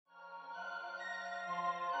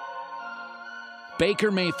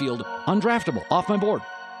Baker Mayfield, undraftable, off my board.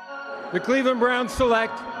 The Cleveland Browns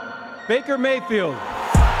select Baker Mayfield. What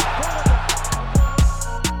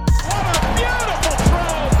a beautiful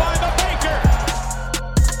throw by the Baker.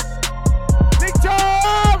 Big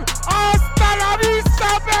Tom! Hasta la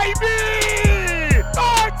vista, baby!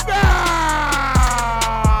 Touchdown!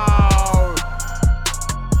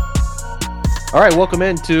 All right, welcome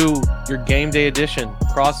into your Game Day edition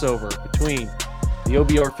crossover between the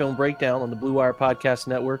OBR Film Breakdown on the Blue Wire Podcast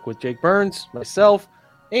Network with Jake Burns, myself,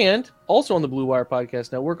 and also on the Blue Wire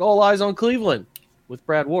Podcast Network, All Eyes on Cleveland with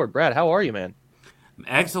Brad Ward. Brad, how are you, man?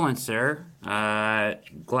 Excellent, sir.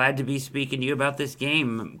 Glad to be speaking to you about this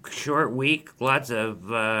game. Short week, lots of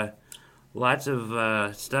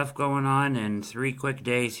stuff going on, and 3 quick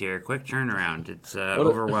days here. Quick turnaround. It's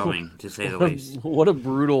overwhelming, to say the least. What a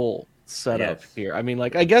brutal setup Yes. here. I mean,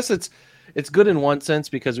 like, I guess it's good in one sense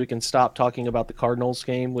because we can stop talking about the Cardinals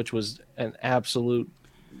game, which was an absolute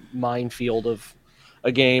minefield of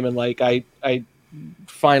a game. And like, I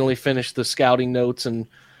finally finished the scouting notes and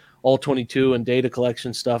all 22 and data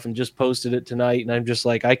collection stuff and just posted it tonight. And I'm just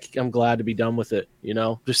like, I'm glad to be done with it. You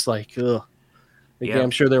know, just like, ugh. Again, Yep.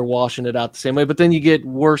 I'm sure they're washing it out the same way, but then you get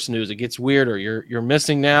worse news. It gets weirder. You're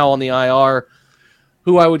missing now on the IR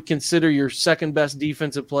who I would consider your second best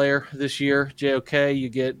defensive player this year, JOK. You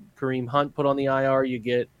get Kareem Hunt put on the IR. You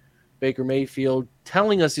get Baker Mayfield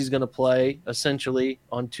telling us he's going to play essentially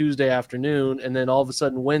on Tuesday afternoon. And then all of a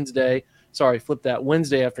sudden Wednesday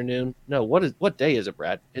afternoon. No, what day is it,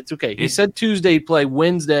 Brad? It's okay. He said Tuesday play,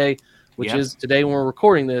 Wednesday, which is today when we're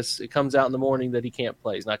recording this. It comes out in the morning that he can't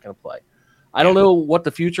play. He's not going to play. I don't know what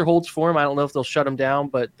the future holds for him. I don't know if they'll shut him down,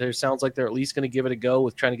 but there sounds like they're at least going to give it a go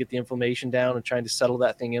with trying to get the inflammation down and trying to settle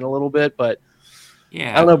that thing in a little bit. But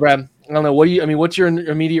Yeah. I don't know, Brad. I don't know. What's your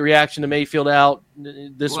immediate reaction to Mayfield out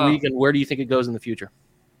this week, and where do you think it goes in the future?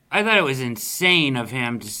 I thought it was insane of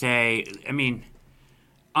him to say. I mean,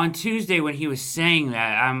 on Tuesday when he was saying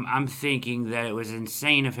that, I'm thinking that it was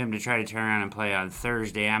insane of him to try to turn around and play on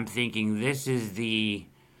Thursday. I'm thinking this is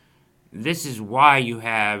why you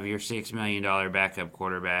have your $6 million backup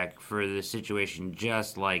quarterback for the situation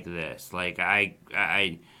just like this. Like,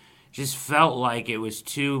 I just felt like it was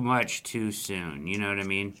too much too soon. You know what I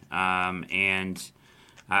mean? And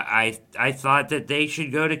I thought that they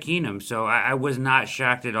should go to Keenum. So I was not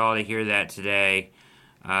shocked at all to hear that today.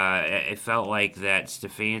 It felt like that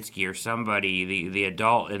Stefanski or somebody, the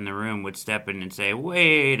adult in the room, would step in and say,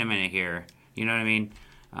 wait a minute here. You know what I mean?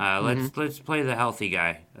 Let's play the healthy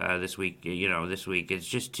guy this week. This week it's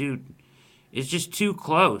just too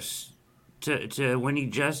close to when he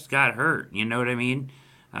just got hurt. You know what I mean?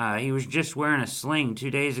 He was just wearing a sling 2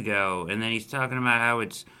 days ago, and then he's talking about how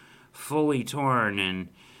it's fully torn, and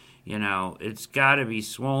it's got to be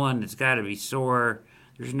swollen, it's got to be sore.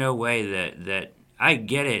 There's no way that I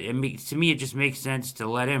get it. To me, it just makes sense to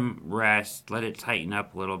let him rest, let it tighten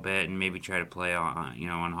up a little bit, and maybe try to play on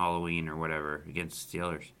Halloween or whatever against the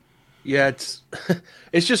Steelers. Yeah,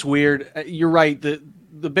 it's just weird. You're right.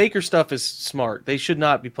 The Baker stuff is smart. They should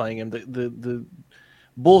not be playing him. The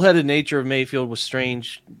bullheaded nature of Mayfield was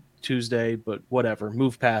strange Tuesday, but whatever.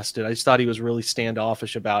 Move past it. I just thought he was really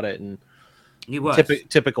standoffish about it, and he was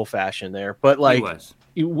typical fashion there. But like, he was.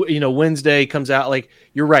 Wednesday comes out, like,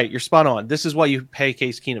 you're right. You're spot on. This is why you pay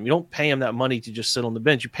Case Keenum. You don't pay him that money to just sit on the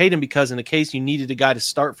bench. You paid him because in a case you needed a guy to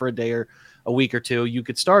start for a day or a week or two, you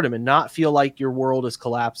could start him and not feel like your world is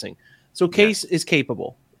collapsing. So Case is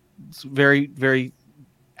capable. It's a very, very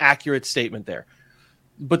accurate statement there.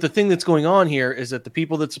 But the thing that's going on here is that the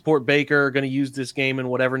people that support Baker are going to use this game in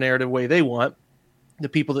whatever narrative way they want. The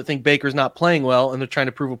people that think Baker's not playing well and they're trying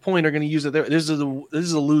to prove a point are going to use it there. This is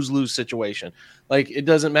a lose-lose situation. Like, it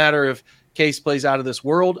doesn't matter if Case plays out of this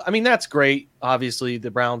world. I mean, that's great. Obviously, the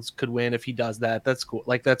Browns could win if he does that. That's cool.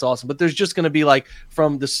 Like, that's awesome. But there's just going to be, like,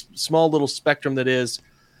 from this small little spectrum that is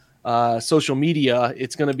social media,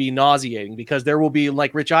 it's going to be nauseating because there will be,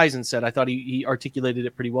 like Rich Eisen said, I thought he articulated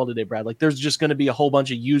it pretty well today, Brad. Like, there's just going to be a whole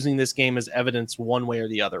bunch of using this game as evidence one way or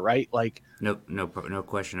the other, right? Like, no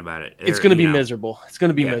question about it. It's going to be miserable. It's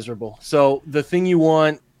going to be miserable. So the thing you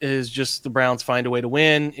want is just the Browns find a way to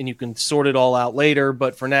win, and you can sort it all out later.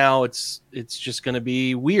 But for now, it's just going to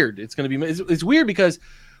be weird. It's weird because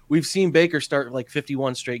we've seen Baker start like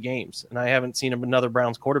 51 straight games, and I haven't seen another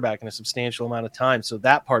Browns quarterback in a substantial amount of time. So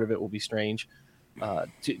that part of it will be strange.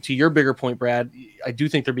 To your bigger point, Brad, I do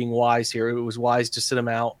think they're being wise here. It was wise to sit him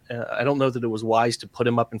out. I don't know that it was wise to put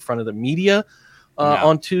him up in front of the media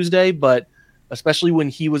on Tuesday, but especially when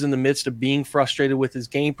he was in the midst of being frustrated with his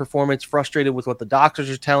game performance, frustrated with what the doctors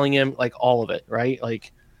are telling him, like all of it, right?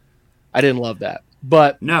 Like, I didn't love that.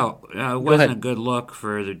 But No, it wasn't a good look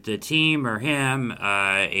for the team or him.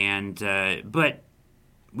 But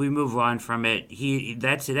we move on from it.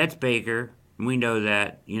 That's Baker. We know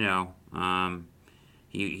that.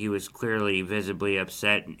 He was clearly visibly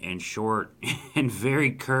upset and short and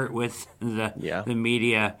very curt with the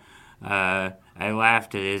media. I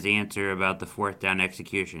laughed at his answer about the fourth down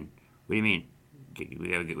execution. What do you mean?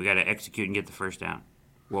 We got to execute and get the first down.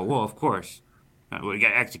 Well, of course. We got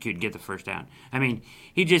to execute and get the first down. I mean,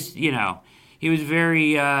 he just, he was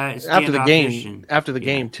very after the game. After the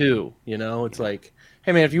game too, it's like,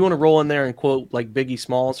 hey man, if you want to roll in there and quote like Biggie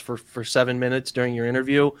Smalls for 7 minutes during your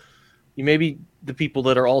interview, you maybe the people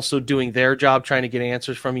that are also doing their job trying to get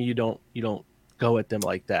answers from you don't go at them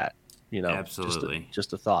like that. Absolutely.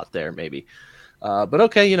 Just a thought there maybe. But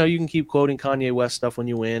okay, you can keep quoting Kanye West stuff when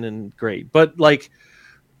you win, and great. But like,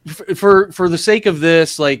 for the sake of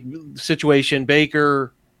this like situation,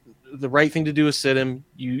 Baker, the right thing to do is sit him.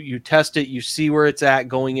 You test it, you see where it's at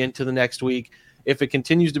going into the next week. If it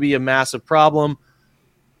continues to be a massive problem,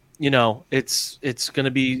 it's going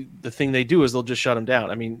to be the thing they do is they'll just shut him down.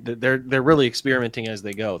 I mean, they're really experimenting as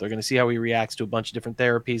they go. They're going to see how he reacts to a bunch of different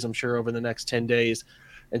therapies, I'm sure, over the next 10 days.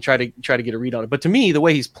 And try to get a read on it. But to me, the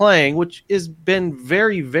way he's playing, which has been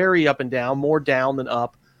very, very up and down, more down than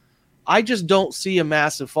up, I just don't see a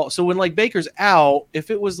massive fall. So when like Baker's out, if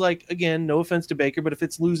it was like, again, no offense to Baker, but if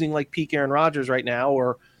it's losing like peak Aaron Rodgers right now,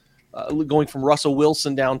 or going from Russell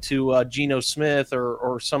Wilson down to Geno Smith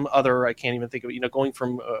or some other, I can't even think of it, going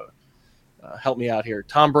from help me out here,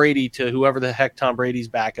 Tom Brady to whoever the heck Tom Brady's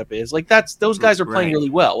backup is. Like those guys are playing really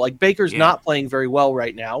well. Like Baker's not playing very well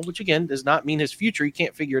right now, which again does not mean his future. He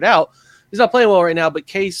can't figure it out. He's not playing well right now, but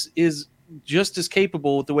Case is just as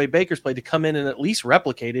capable with the way Baker's played to come in and at least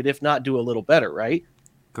replicate it, if not do a little better, right?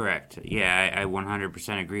 Correct. Yeah, I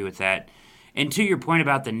 100% agree with that. And to your point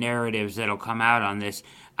about the narratives that'll come out on this,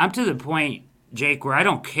 I'm to the point, Jake, where I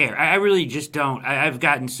don't care. I really just don't. I've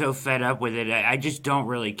gotten so fed up with it. I just don't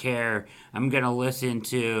really care. I'm going to listen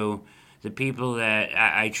to the people that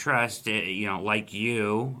I trust, like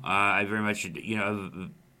you. I very much,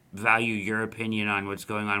 value your opinion on what's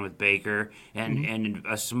going on with Baker and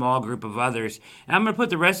a small group of others. And I'm going to put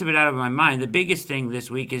the rest of it out of my mind. The biggest thing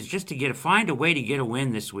this week is just to find a way to get a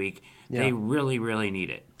win this week. Yeah. They really, really need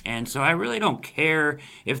it. And so I really don't care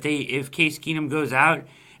if Case Keenum goes out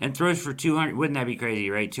and throws for 200. Wouldn't that be crazy,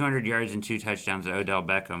 right? 200 yards and 2 touchdowns to Odell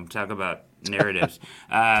Beckham. Talk about narratives.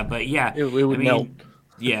 But yeah, it would melt.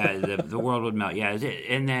 Yeah, the world would melt. Yeah,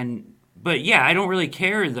 but yeah, I don't really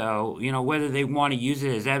care though. Whether they want to use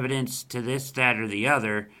it as evidence to this, that, or the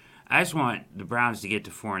other. I just want the Browns to get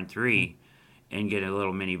to 4-3 and get a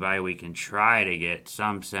little mini bye week and try to get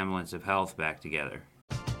some semblance of health back together.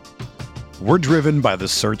 We're driven by the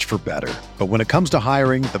search for better, but when it comes to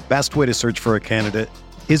hiring, the best way to search for a candidate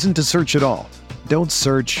isn't to search at all. Don't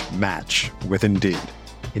search, match with Indeed.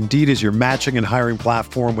 Indeed is your matching and hiring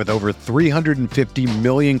platform with over 350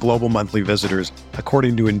 million global monthly visitors,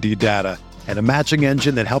 according to Indeed data, and a matching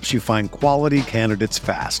engine that helps you find quality candidates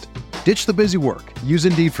fast. Ditch the busy work. Use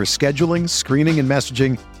Indeed for scheduling, screening, and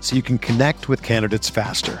messaging so you can connect with candidates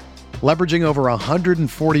faster. Leveraging over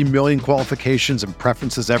 140 million qualifications and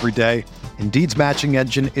preferences every day, Indeed's matching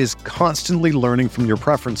engine is constantly learning from your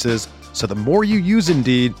preferences, so the more you use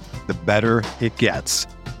Indeed, the better it gets.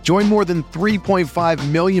 Join more than 3.5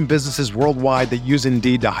 million businesses worldwide that use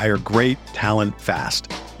Indeed to hire great talent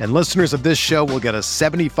fast. And listeners of this show will get a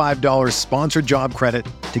 $75 sponsored job credit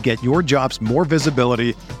to get your jobs more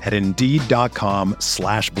visibility at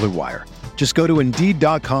Indeed.com/Blue Wire. Just go to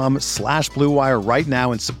Indeed.com/Blue Wire right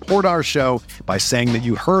now and support our show by saying that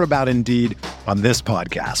you heard about Indeed on this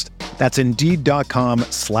podcast. That's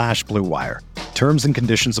Indeed.com/Blue Wire. Terms and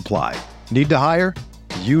conditions apply. Need to hire?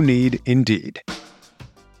 You need Indeed.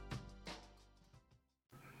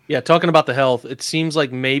 Yeah, talking about the health, it seems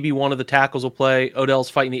like maybe one of the tackles will play. Odell's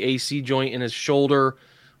fighting the AC joint in his shoulder,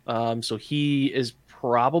 so he is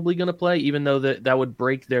probably going to play, even though that would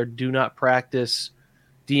break their do not practice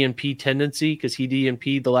DNP tendency, because he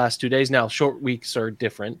DNP'd the last 2 days. Now, short weeks are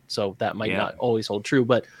different, so that might not always hold true,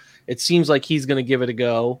 but it seems like he's going to give it a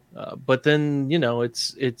go. But then,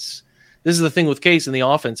 this is the thing with Case in the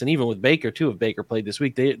offense, and even with Baker, too, if Baker played this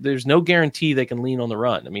week, there's no guarantee they can lean on the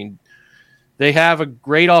run. I mean, they have a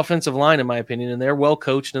great offensive line, in my opinion, and they're well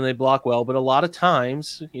coached and they block well. But a lot of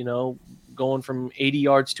times, going from 80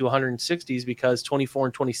 yards to 160s because 24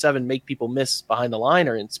 and 27 make people miss behind the line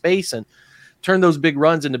or in space and turn those big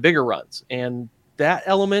runs into bigger runs. And that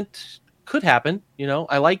element could happen.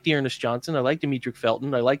 I like Dearness Johnson. I like Demetric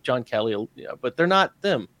Felton. I like John Kelly, but they're not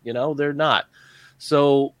them. They're not.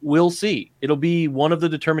 So we'll see. It'll be one of the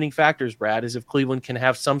determining factors, Brad, is if Cleveland can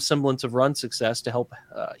have some semblance of run success to help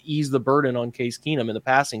ease the burden on Case Keenum and the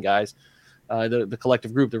passing guys, the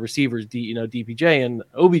collective group, the receivers, DPJ and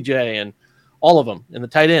OBJ and all of them, and the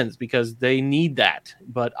tight ends, because they need that.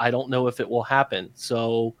 But I don't know if it will happen.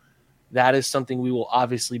 So that is something we will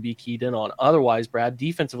obviously be keyed in on. Otherwise, Brad,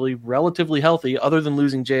 defensively, relatively healthy, other than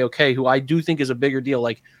losing JOK, who I do think is a bigger deal,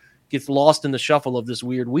 like gets lost in the shuffle of this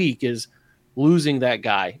weird week, is losing that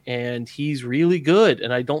guy. And he's really good.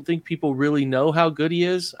 And I don't think people really know how good he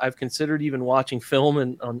is. I've considered even watching film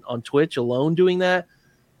and on Twitch alone doing that.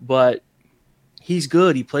 But he's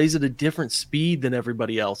good. He plays at a different speed than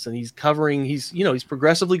everybody else. And he's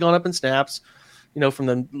progressively gone up in snaps, from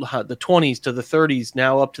the 20s to the 30s,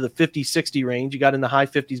 now up to the 50, 60 range. He got in the high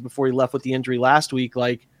 50s before he left with the injury last week.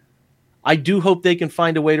 Like, I do hope they can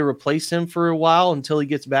find a way to replace him for a while until he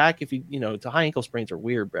gets back. If the high ankle sprains are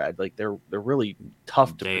weird, Brad. Like they're really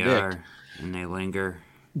tough to predict. They are, and they linger.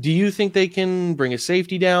 Do you think they can bring a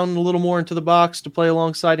safety down a little more into the box to play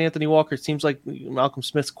alongside Anthony Walker? It seems like Malcolm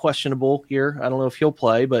Smith's questionable here. I don't know if he'll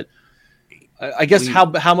play, but I guess how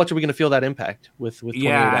much are we going to feel that impact with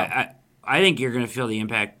 28 out? I think you're going to feel the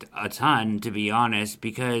impact a ton, to be honest,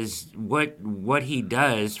 because what he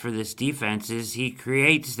does for this defense is he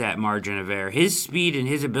creates that margin of error. His speed and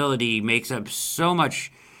his ability makes up so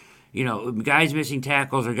much. Guys missing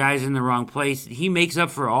tackles or guys in the wrong place. He makes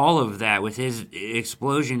up for all of that with his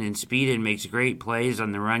explosion and speed and makes great plays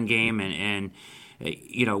on the run game. And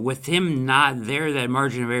with him not there, that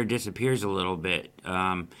margin of error disappears a little bit.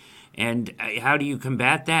 And how do you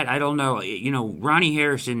combat that? I don't know. Ronnie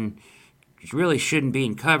Harrison really shouldn't be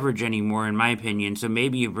in coverage anymore, in my opinion. So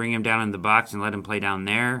maybe you bring him down in the box and let him play down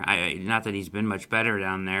there. Not that he's been much better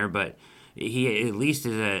down there, but he at least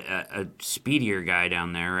is a speedier guy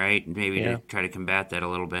down there, right? Maybe to try to combat that a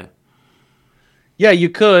little bit. Yeah, you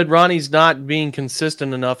could. Ronnie's not being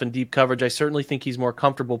consistent enough in deep coverage. I certainly think he's more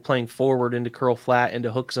comfortable playing forward into curl flat,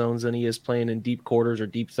 into hook zones than he is playing in deep quarters or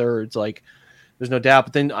deep thirds. Like, there's no doubt.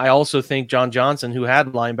 But then I also think John Johnson, who had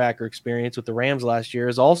linebacker experience with the Rams last year,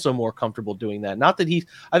 is also more comfortable doing that. Not that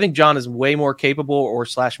I think John is way more capable or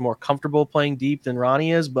 / more comfortable playing deep than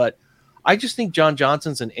Ronnie is, but I just think John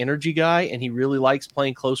Johnson's an energy guy, and he really likes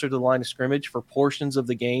playing closer to the line of scrimmage for portions of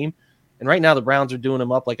the game. And right now the Browns are doing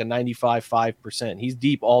him up like a 95.5%. He's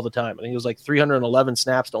deep all the time. I think it was like 311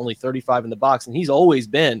 snaps to only 35 in the box, and he's always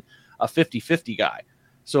been a 50-50 guy.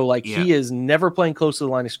 So, he is never playing close to the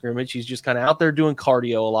line of scrimmage. He's just kind of out there doing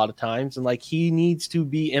cardio a lot of times, and, he needs to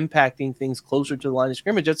be impacting things closer to the line of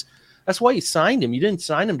scrimmage. That's why you signed him. You didn't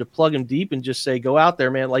sign him to plug him deep and just say, go out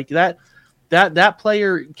there, man. Like that. That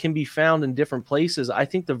player can be found in different places. I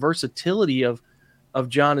think the versatility of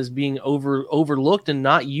John is being overlooked and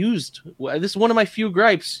not used. This is one of my few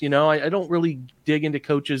gripes. I don't really dig into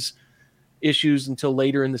coaches' issues until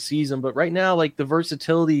later in the season, but right now, the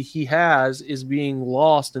versatility he has is being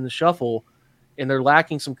lost in the shuffle, and they're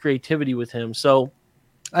lacking some creativity with him. So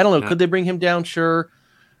I don't know. Could they bring him down? Sure.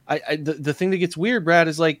 The thing that gets weird, Brad,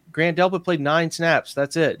 is Grant Delpit played 9 snaps.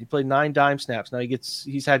 That's it. He played 9 dime snaps. Now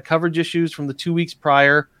he's had coverage issues from the 2 weeks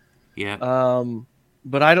prior. Yeah.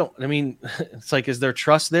 But it's is there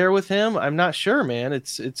trust there with him? I'm not sure, man.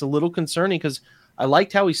 It's a little concerning because I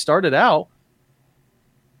liked how he started out.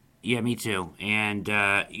 Yeah, me too. And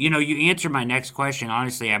you answered my next question.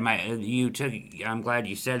 Honestly, I'm glad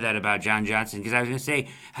you said that about John Johnson, because I was going to say,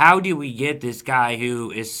 how do we get this guy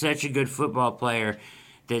who is such a good football player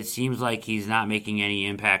that seems like he's not making any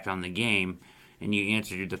impact on the game? And you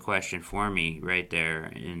answered the question for me right there.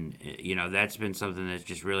 And, that's been something that's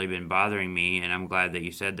just really been bothering me. And I'm glad that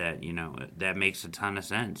you said that. That makes a ton of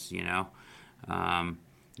sense. You can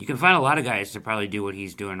find a lot of guys to probably do what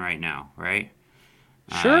he's doing right now, right?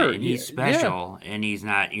 Sure. And he's special, and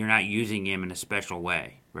you're not using him in a special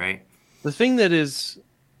way, right? The thing that is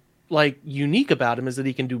unique about him is that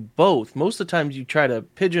he can do both. Most of the times you try to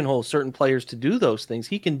pigeonhole certain players to do those things.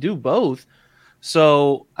 He can do both.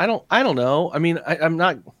 So I don't know.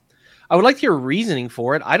 I would like to hear reasoning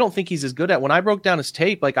for it. I don't think he's as good at. When I broke down his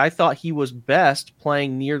tape, I thought he was best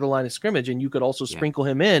playing near the line of scrimmage, and you could also sprinkle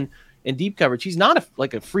him in deep coverage. He's not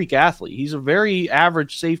a freak athlete. He's a very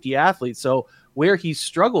average safety athlete. So where he's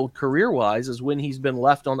struggled career-wise is when he's been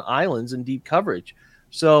left on islands in deep coverage.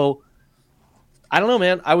 So I don't know,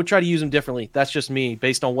 man. I would try to use him differently. That's just me,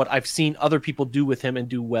 based on what I've seen other people do with him and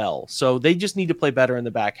do well. So they just need to play better in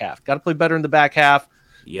the back half. Got to play better in the back half.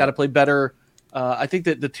 Got to play better. I think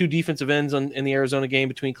that the 2 defensive ends in the Arizona game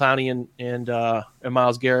between Clowney and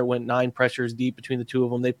Myles Garrett went 9 pressures deep between the 2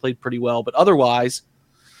 of them. They played pretty well. But otherwise,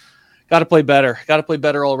 Got to play better. Got to play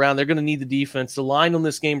better all around. They're going to need the defense. The line on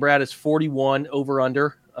this game, Brad, is 41 over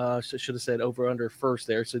under. Should have said over under first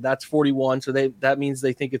there. So that's 41. So that means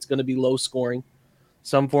they think it's going to be low scoring,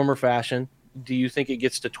 some form or fashion. Do you think it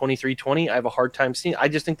gets to 23-20? I have a hard time seeing. I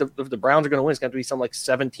just think if the Browns are going to win, it's going to be something like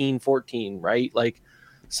 17-14, right? Like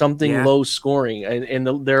something low scoring. And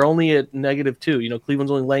they're only at -2.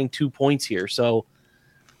 Cleveland's only laying 2 points here. So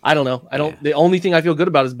I don't know. The only thing I feel good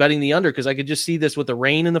about is betting the under because I could just see this with the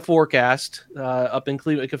rain in the forecast up in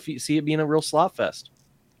Cleveland. I could see it being a real slot fest.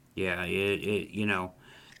 Yeah,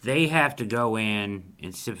 they have to go in,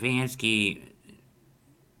 and Stefanski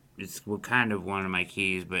is kind of one of my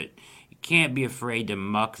keys, but you can't be afraid to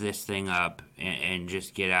muck this thing up and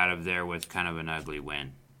just get out of there with kind of an ugly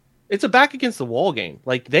win. It's a back against the wall game.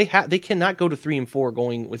 Like they cannot go to 3-4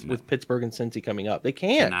 going with Pittsburgh and Cincy coming up. They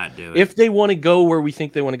can't. Cannot do it. If they want to go where we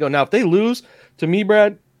think they want to go. Now, if they lose, to me,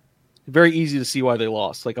 Brad, very easy to see why they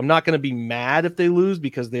lost. Like I'm not going to be mad if they lose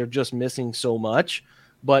because they're just missing so much.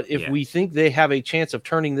 But if we think they have a chance of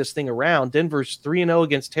turning this thing around, Denver's 3-0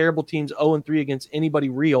 against terrible teams, 0-3 against anybody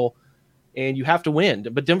real, and you have to win.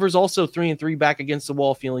 But Denver's also 3-3 back against the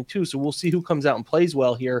wall feeling too. So we'll see who comes out and plays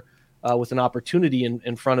well here. With an opportunity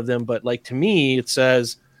in front of them. But like to me, it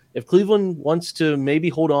says if Cleveland wants to maybe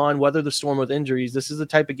hold on, weather the storm with injuries, this is the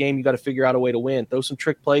type of game you got to figure out a way to win. Throw some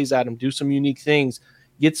trick plays at them, do some unique things,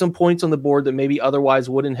 get some points on the board that maybe otherwise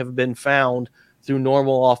wouldn't have been found through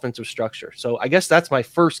normal offensive structure. So I guess that's my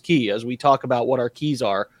first key as we talk about what our keys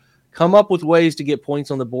are. Come up with ways to get points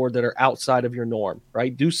on the board that are outside of your norm,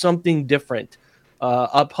 right? Do something different.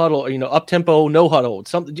 Up huddle, up tempo, no huddle,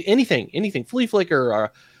 something, anything, flea flicker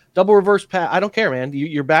or double reverse pass. I don't care, man.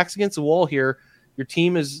 Your back's against the wall here. Your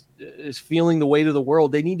team is feeling the weight of the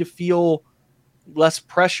world. They need to feel less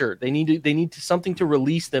pressure. They need something to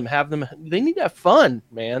release them. They need to have fun,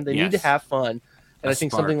 man. They need to have fun. And I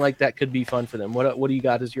think something like that could be fun for them. What do you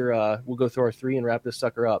got as your? We'll go through our 3 and wrap this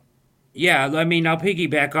sucker up. Yeah, I mean, I'll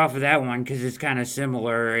piggyback off of that one because it's kind of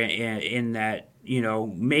similar in that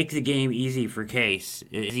make the game easy for Case,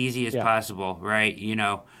 as easy as possible, right?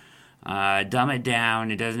 Dumb it down.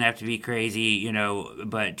 It doesn't have to be crazy,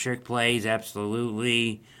 but trick plays,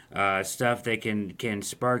 absolutely. Stuff that can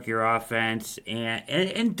spark your offense.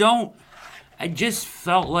 And don't. I just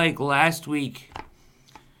felt like last week,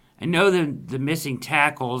 I know the missing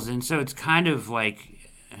tackles, and so it's kind of like,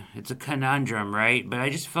 it's a conundrum, right? But I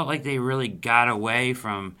just felt like they really got away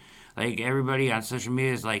from, like, everybody on social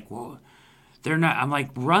media is like, well, they're not. I'm like,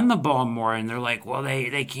 run the ball more. And they're like, well,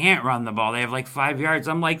 they can't run the ball. They have like 5 yards.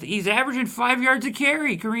 I'm like, he's averaging 5 yards a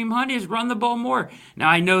carry. Kareem Hunt has run the ball more. Now,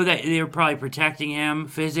 I know that they were probably protecting him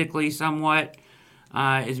physically somewhat.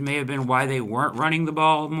 It may have been why they weren't running the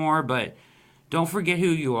ball more. But don't forget who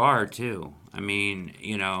you are, too. I mean,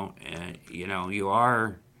 you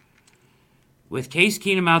are. With Case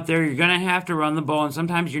Keenum out there, you're going to have to run the ball, and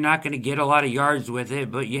sometimes you're not going to get a lot of yards with it,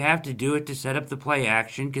 but you have to do it to set up the play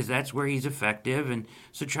action because that's where he's effective, and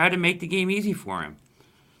so try to make the game easy for him.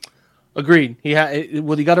 Agreed. You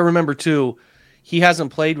got to remember, too, he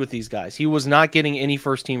hasn't played with these guys. He was not getting any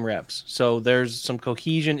first-team reps, so there's some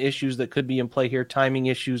cohesion issues that could be in play here, timing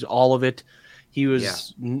issues, all of it. He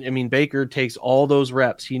was, Baker takes all those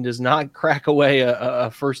reps. He does not crack away a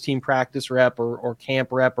first-team practice rep or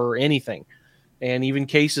camp rep or anything. And even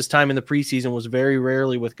Case's time in the preseason was very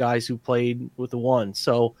rarely with guys who played with the ones.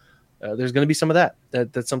 So there's going to be some of that.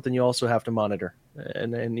 That's something you also have to monitor.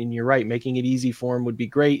 And you're right, making it easy for him would be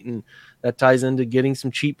great. And that ties into getting some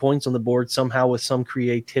cheap points on the board somehow with some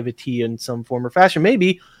creativity in some form or fashion.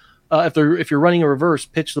 Maybe if you're running a reverse,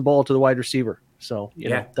 pitch the ball to the wide receiver. So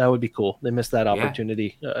that would be cool. They missed that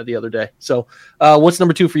opportunity the other day. So what's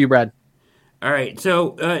number 2 for you, Brad? All right.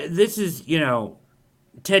 So this is,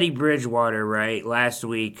 Teddy Bridgewater, right, last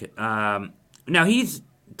week. Now, he's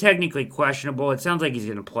technically questionable. It sounds like he's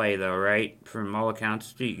going to play, though, right, from all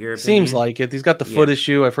accounts, your opinion? Seems like it. He's got the foot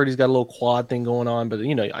issue. I've heard he's got a little quad thing going on. But,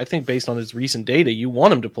 I think based on his recent data, you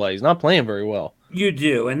want him to play. He's not playing very well. You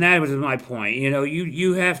do, and that was my point.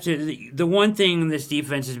 You have to – the one thing this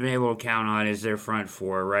defense has been able to count on is their front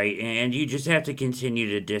four, right? And you just have to continue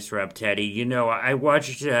to disrupt Teddy. I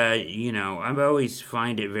watched I always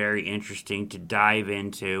find it very interesting to dive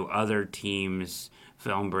into other teams'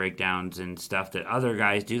 film breakdowns and stuff that other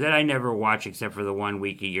guys do that I never watch except for the 1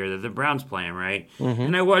 week a year that the Browns playing, right? Mm-hmm.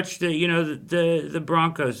 And I watched the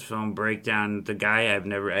Broncos film breakdown. The guy I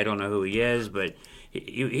don't know who he is, but –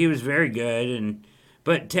 he was very good,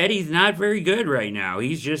 but Teddy's not very good right now.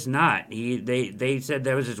 He's just not. They said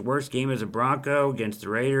that was his worst game as a Bronco against the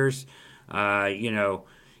Raiders.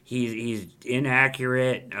 he's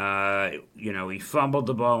inaccurate. He fumbled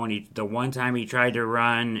the ball when the one time he tried to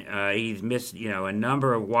run. He's missed a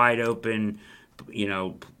number of wide open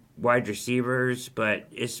wide receivers, but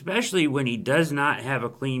especially when he does not have a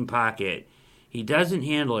clean pocket, he doesn't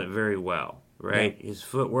handle it very well. Right, yeah. His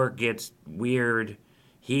footwork gets weird.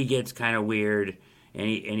 He gets kind of weird, and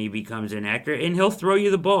he becomes inaccurate, and he'll throw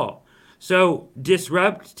you the ball. So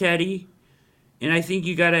disrupt Teddy, and I think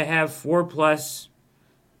you got to have 4+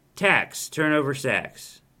 turnover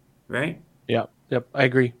sacks, right? Yeah, yep, I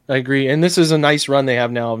agree. And this is a nice run they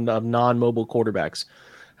have now of non-mobile quarterbacks.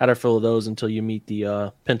 How to fill those until you meet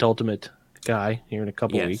the pentultimate guy here in a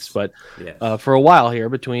couple weeks. But for a while here,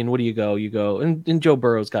 between what do you go, and Joe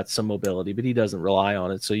Burrow's got some mobility, but he doesn't rely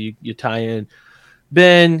on it. So you tie in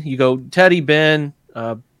Ben, you go Teddy, Ben.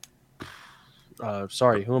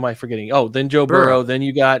 Sorry, who am I forgetting? Oh, then Joe Burrow. Then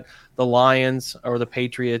you got the Lions or the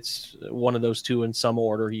Patriots, one of those two in some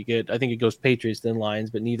order. I think it goes Patriots, then Lions,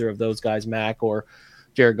 but neither of those guys, Mac or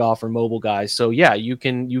Jared Goff, are mobile guys. So yeah, you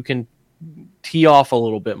can tee off a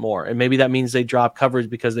little bit more, and maybe that means they drop coverage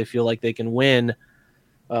because they feel like they can win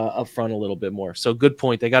up front a little bit more. So good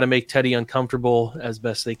point. They got to make Teddy uncomfortable as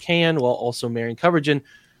best they can while also marrying coverage. And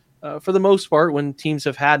for the most part, when teams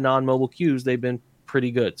have had non-mobile cues, they've been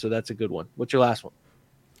pretty good. So that's a good one. What's your last one?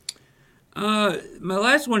 My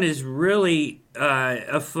last one is really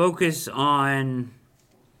a focus on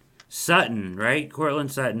Sutton, right?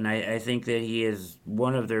 Cortland Sutton. I think that he is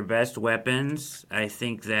one of their best weapons. I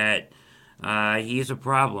think that he's a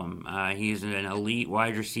problem. He's an elite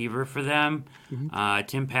wide receiver for them. Mm-hmm.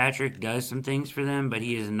 Tim Patrick does some things for them, but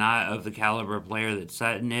he is not of the caliber player that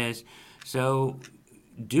Sutton is. So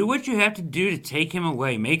do what you have to do to take him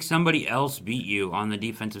away. Make somebody else beat you on the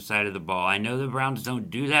defensive side of the ball. I know the Browns don't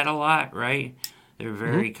do that a lot, right? They're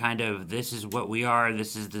very kind of, this is what we are,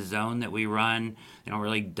 this is the zone that we run. They don't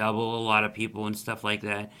really double a lot of people and stuff like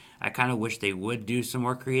that. I kind of wish they would do some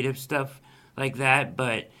more creative stuff like that,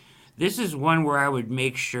 but this is one where I would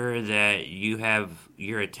make sure that you have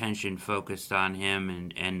your attention focused on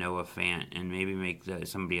him and Noah Fant, and maybe make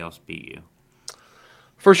somebody else beat you.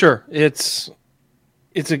 For sure. He's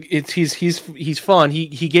fun.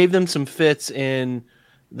 He gave them some fits in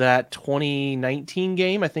that 2019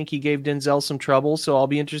 game. I think he gave Denzel some trouble, so I'll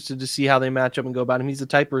be interested to see how they match up and go about him. He's the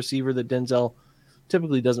type of receiver that Denzel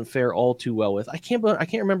typically doesn't fare all too well with. I can't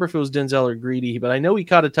remember if it was Denzel or Greedy, but I know he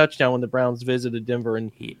caught a touchdown when the Browns visited Denver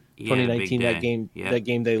in 2019. That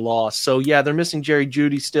game they lost. So yeah, they're missing Jerry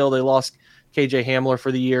Jeudy still. They lost KJ Hamler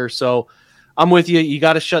for the year. So I'm with you. You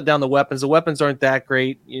got to shut down the weapons. The weapons aren't that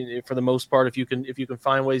great for the most part. If you can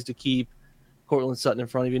find ways to keep Cortland Sutton in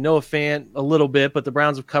front of you. Noah Fant a little bit, but the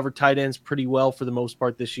Browns have covered tight ends pretty well for the most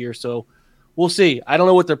part this year. So we'll see. I don't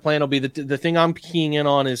know what their plan will be. The thing I'm keying in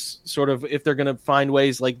on is sort of if they're going to find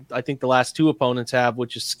ways like I think the last two opponents have,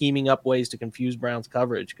 which is scheming up ways to confuse Browns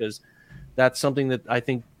coverage, because that's something that I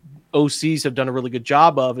think OCs have done a really good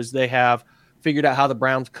job of, is they have figured out how the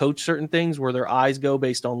Browns coach certain things where their eyes go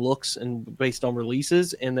based on looks and based on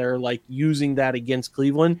releases, and they're like using that against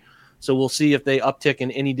Cleveland. So we'll see if they uptick in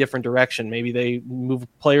any different direction. Maybe they move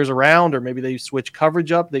players around, or maybe they switch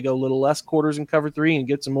coverage up. They go a little less quarters in cover 3 and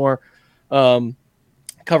get some more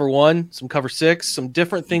cover 1, some cover 6, some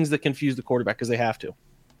different things that confuse the quarterback because they have to.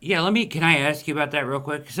 Yeah, can I ask you about that real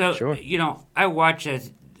quick? So, sure. I watch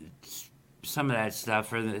some of that stuff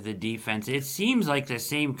for the defense. It seems like the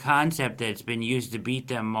same concept that's been used to beat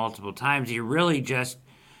them multiple times. They're really just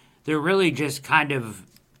kind of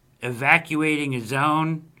evacuating a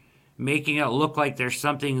zone, making it look like there's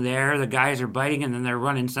something there. The guys are biting, and then they're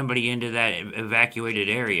running somebody into that evacuated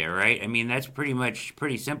area, right? I mean, that's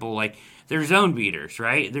pretty simple. Like, they're zone beaters,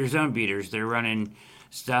 right? They're zone beaters. They're running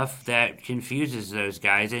stuff that confuses those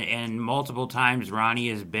guys. And multiple times Ronnie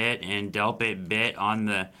is bit and Delpit bit on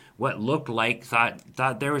the what looked like,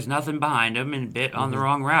 thought there was nothing behind him, and bit on the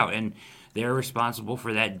wrong route. And they're responsible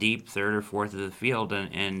for that deep third or fourth of the field.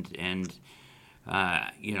 And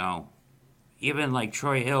even like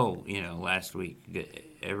Troy Hill, last week,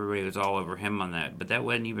 everybody was all over him on that. But that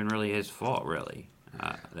wasn't even really his fault, really,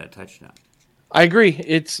 that touchdown. I agree.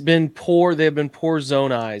 It's been poor. They've been poor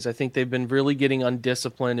zone eyes. I think they've been really getting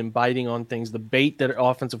undisciplined and biting on things. The bait that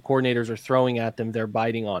offensive coordinators are throwing at them, they're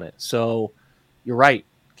biting on it. So you're right.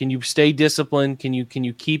 Can you stay disciplined? Can you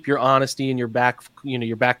keep your honesty in your back,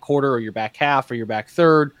 your back quarter or your back half or your back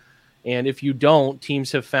third? And if you don't, teams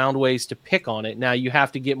have found ways to pick on it. Now you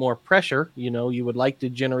have to get more pressure. You would like to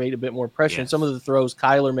generate a bit more pressure. Yes. And some of the throws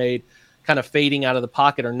Kyler made kind of fading out of the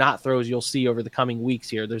pocket are not throws you'll see over the coming weeks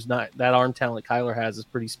here. There's not that arm talent Kyler has is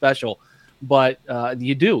pretty special, But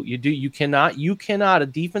you cannot a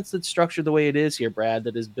defense that's structured the way it is here, Brad,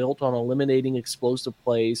 that is built on eliminating explosive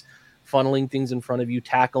plays, funneling things in front of you,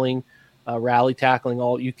 tackling, rally tackling,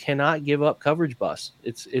 you cannot give up coverage busts.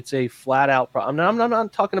 It's a flat out problem. I'm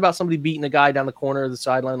not talking about somebody beating a guy down the corner of the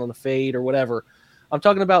sideline on the fade or whatever. I'm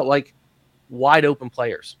talking about like wide open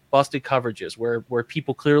players, busted coverages where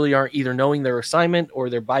people clearly aren't either knowing their assignment or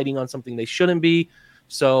they're biting on something they shouldn't be.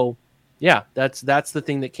 So yeah, that's the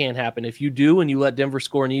thing that can happen. If you do and you let Denver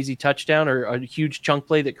score an easy touchdown or a huge chunk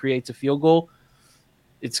play that creates a field goal,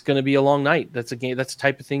 it's going to be a long night. That's a game. That's the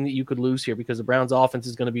type of thing that you could lose here because the Browns offense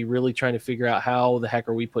is going to be really trying to figure out how the heck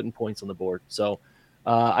are we putting points on the board. So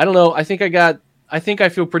I don't know. I think I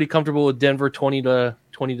feel pretty comfortable with Denver 20 to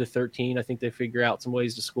 13. I think they figure out some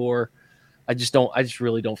ways to score. I just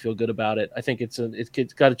really don't feel good about it. I think it's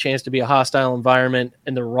got a chance to be a hostile environment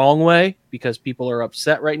in the wrong way because people are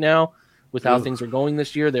upset right now with how things are going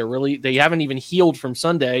this year. They haven't even healed from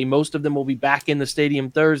Sunday. Most of them will be back in the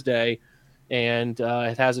stadium Thursday. And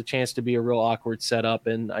it has a chance to be a real awkward setup,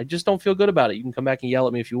 and I just don't feel good about it. You can come back and yell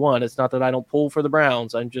at me if you want. It's not that I don't pull for the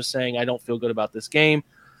Browns. I'm just saying I don't feel good about this game.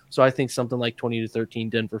 So I think something like 20 to 13,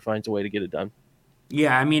 Denver finds a way to get it done.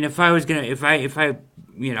 Yeah, I mean, if I probably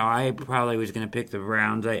was gonna pick the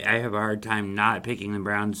Browns. I have a hard time not picking the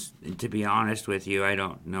Browns. To be honest with you, I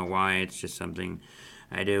don't know why. It's just something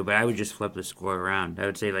I do, but I would just flip the score around. I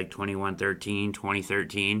would say like 21-13,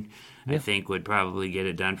 20-13. Yeah. I think would probably get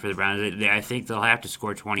it done for the Browns. I think they'll have to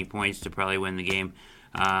score 20 points to probably win the game.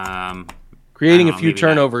 Creating a few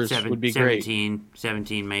turnovers would be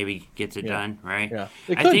 17 maybe gets it done, right? Yeah,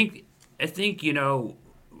 I think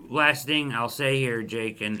last thing I'll say here,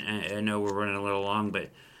 Jake, and I know we're running a little long, but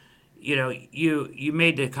you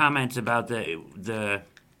made the comments about the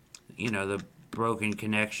broken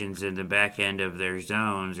connections in the back end of their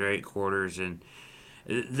zones, right? Quarters. And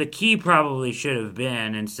the key probably should have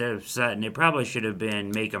been, instead of Sutton, it probably should have been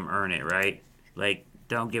make them earn it, right? Like,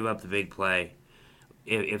 don't give up the big play.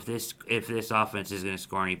 If this offense is going to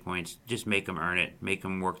score any points, just make them earn it. Make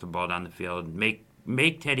them work the ball down the field. Make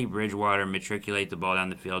Teddy Bridgewater matriculate the ball down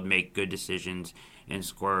the field, make good decisions, and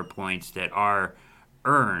score points that are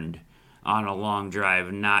earned on a long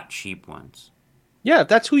drive, not cheap ones. Yeah, if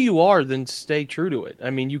that's who you are, then stay true to it.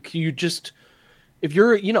 I mean, you just if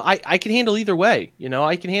you're, I can handle either way.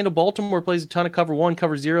 I can handle Baltimore plays a ton of cover 1,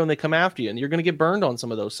 cover 0, and they come after you, and you're going to get burned on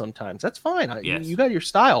some of those sometimes. That's fine. Yes. You got your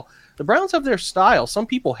style. The Browns have their style. Some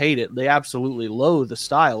people hate it. They absolutely loathe the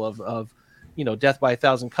style of death by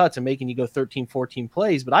 1,000 cuts and making you go 13, 14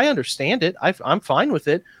 plays. But I understand it. I'm fine with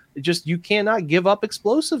it. It just, you cannot give up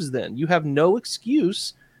explosives then. You have no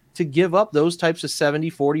excuse to give up those types of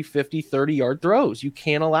 70, 40, 50, 30-yard throws. You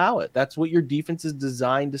can't allow it. That's what your defense is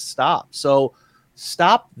designed to stop. So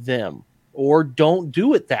stop them or don't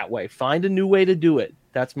do it that way. Find a new way to do it.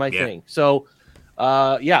 That's my thing. So,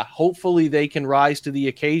 hopefully they can rise to the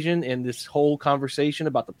occasion. And this whole conversation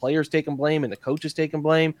about the players taking blame and the coaches taking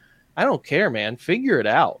blame, I don't care, man. Figure it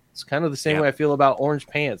out. It's kind of the same way I feel about orange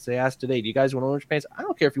pants. They asked today, do you guys want orange pants? I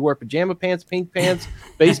don't care if you wear pajama pants, pink pants,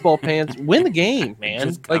 baseball pants. Win the game, man.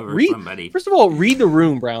 Just cover somebody. First of all, read the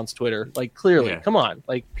room, Browns Twitter. Like, clearly, come on.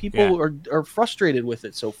 Like, people are frustrated with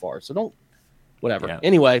it so far. So don't, whatever. Yeah.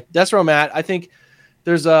 Anyway, that's where I'm at. I think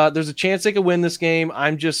there's a chance they could win this game.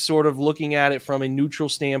 I'm just sort of looking at it from a neutral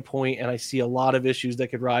standpoint, and I see a lot of issues that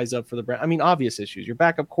could rise up for the Browns. I mean, obvious issues. Your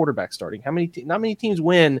backup quarterback starting. Not many teams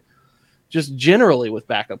win just generally with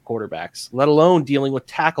backup quarterbacks, let alone dealing with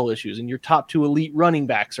tackle issues, and your top 2 elite running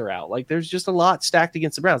backs are out. Like, there's just a lot stacked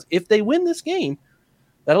against the Browns. If they win this game,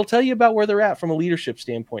 that'll tell you about where they're at from a leadership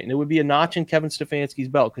standpoint, and it would be a notch in Kevin Stefanski's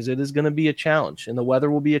belt because it is going to be a challenge, and the weather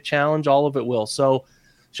will be a challenge. All of it will. So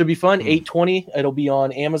should be fun. 8:20. It'll be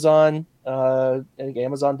on Amazon. I think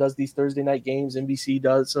Amazon does these Thursday night games. NBC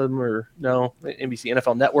does them, or no, NBC,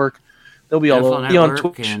 NFL Network. They'll be all be on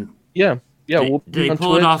Twitch. Yeah. Do they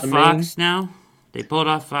pull it off Fox now? They pull it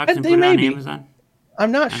off Fox and put it on Amazon?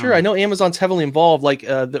 I'm not sure. I know Amazon's heavily involved. Like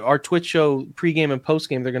our Twitch show pregame and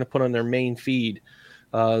postgame, they're going to put on their main feed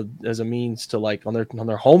as a means to, like, on their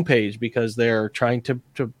homepage, because they're trying to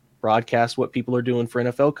broadcast what people are doing for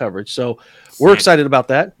NFL coverage. So we're excited about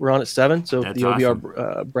that. We're on at 7. So that's the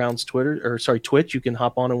OBR Browns Twitch, you can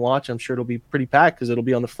hop on and watch. I'm sure it'll be pretty packed because it'll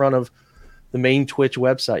be on the front of the main Twitch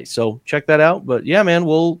website. So check that out. But yeah, man,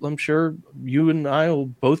 I'm sure you and I will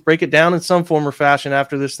both break it down in some form or fashion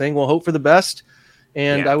after this thing. We'll hope for the best.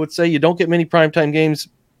 And I would say you don't get many primetime games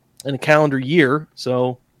in a calendar year.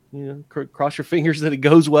 So, cross your fingers that it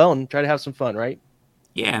goes well and try to have some fun, right?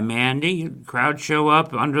 Yeah, man. The crowd show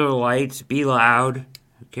up under the lights, be loud,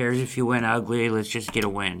 Cares if you win ugly. Let's just get a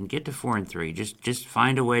win. Get to 4-3. Just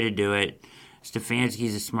find a way to do it.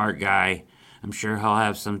 Stefanski's a smart guy. I'm sure he'll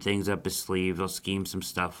have some things up his sleeve. He'll scheme some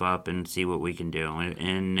stuff up and see what we can do.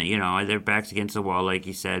 And you know, their back's against the wall, like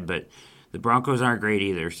you said, but the Broncos aren't great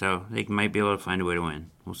either, so they might be able to find a way to win.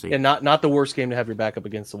 We'll see. And not the worst game to have your back up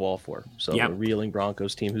against the wall for. So Yep. The reeling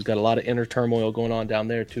Broncos team, who's got a lot of inner turmoil going on down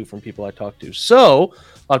there, too, from people I talked to. So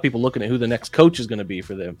a lot of people looking at who the next coach is going to be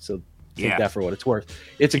for them. So take that for what it's worth.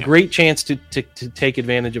 It's a great chance to take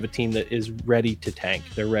advantage of a team that is ready to tank.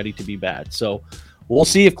 They're ready to be bad. So we'll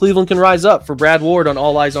see if Cleveland can rise up. For Brad Ward on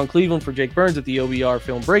All Eyes on Cleveland, for Jake Burns at the OBR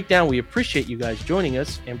Film Breakdown, we appreciate you guys joining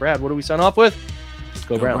us. And Brad, what do we sign off with?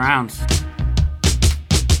 Go Browns.